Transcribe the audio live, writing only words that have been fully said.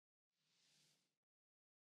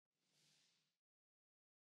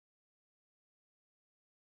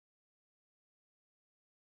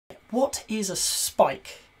What is a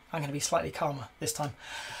spike? I'm going to be slightly calmer this time.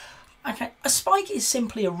 Okay, a spike is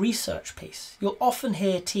simply a research piece. You'll often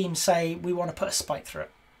hear teams say, we want to put a spike through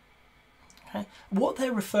it. Okay? What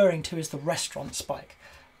they're referring to is the restaurant spike.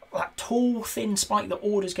 That tall, thin spike that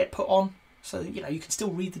orders get put on, so that, you can still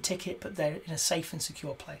read the ticket, but they're in a safe and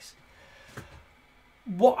secure place.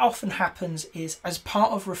 What often happens is, as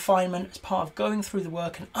part of refinement, as part of going through the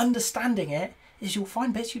work and understanding it, is you'll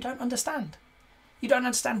find bits you don't understand. You don't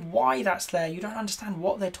understand why that's there. You don't understand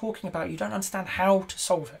what they're talking about. You don't understand how to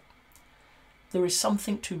solve it. There is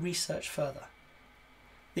something to research further.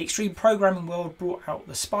 The extreme programming world brought out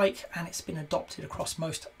the spike, and it's been adopted across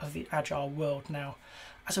most of the Agile world now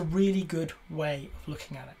as a really good way of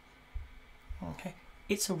looking at it. Okay,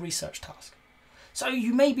 it's a research task. So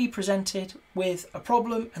you may be presented with a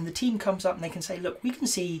problem and the team comes up and they can say, look, we can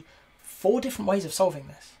see 4 different ways of solving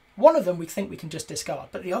this. One of them we think we can just discard,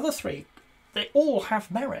 but the other 3, they all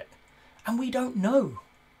have merit, and we don't know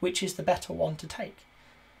which is the better one to take.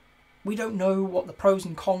 We don't know what the pros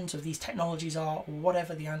and cons of these technologies are, or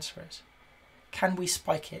whatever the answer is. Can we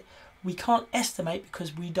spike it? We can't estimate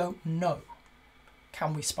because we don't know.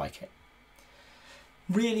 Can we spike it?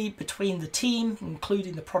 Really, between the team,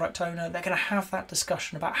 including the product owner, they're going to have that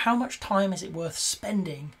discussion about how much time is it worth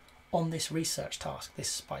spending on this research task, this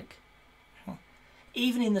spike.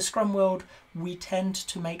 Even in the Scrum world, we tend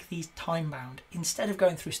to make these time-bound. Instead of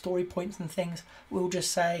going through story points and things, we'll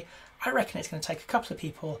just say, I reckon it's going to take a couple of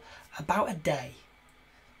people about a day.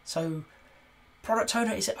 So, product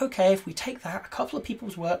owner, is it okay if we take that, a couple of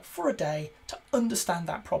people's work for a day to understand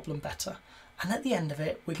that problem better? And at the end of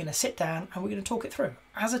it, we're going to sit down and we're going to talk it through.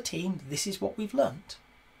 As a team, this is what we've learnt.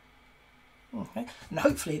 Okay. And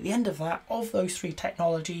hopefully at the end of that, of those 3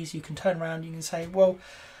 technologies, you can turn around, you can say, well,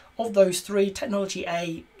 of those 3, technology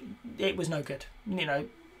A, it was no good.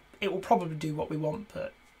 It will probably do what we want,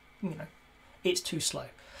 but, it's too slow.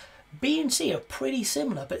 B and C are pretty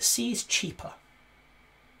similar, but C is cheaper.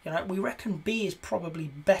 We reckon B is probably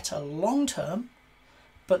better long term,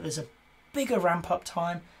 but there's a bigger ramp up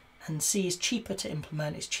time, and C is cheaper to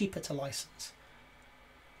implement, it's cheaper to license.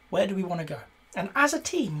 Where do we want to go? And as a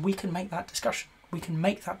team, we can make that discussion. We can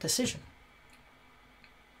make that decision.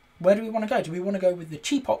 Where do we want to go? Do we want to go with the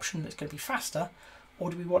cheap option that's going to be faster,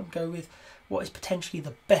 or do we want to go with what is potentially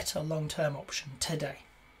the better long-term option today?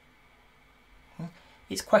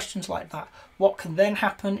 It's questions like that. What can then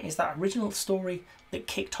happen is that original story that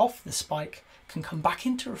kicked off the spike can come back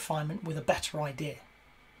into refinement with a better idea.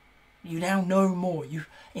 You now know more, you're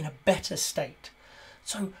in a better state.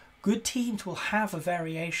 So good teams will have a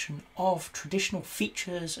variation of traditional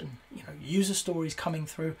features and user stories coming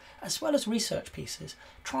through, as well as research pieces,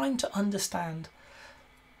 trying to understand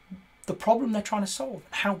the problem they're trying to solve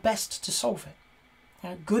and how best to solve it.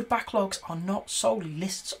 Good backlogs are not solely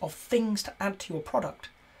lists of things to add to your product.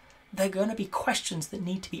 They're going to be questions that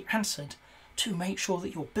need to be answered to make sure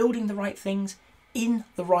that you're building the right things in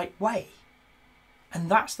the right way. And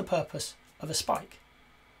that's the purpose of a spike.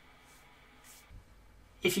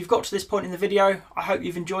 If you've got to this point in the video, I hope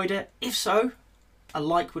you've enjoyed it. If so, a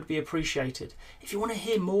like would be appreciated. If you want to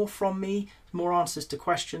hear more from me, more answers to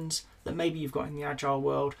questions that maybe you've got in the Agile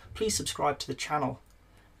world, please subscribe to the channel.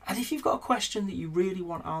 And if you've got a question that you really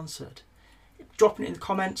want answered, drop it in the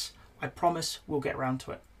comments. I promise we'll get around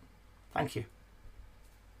to it. Thank you.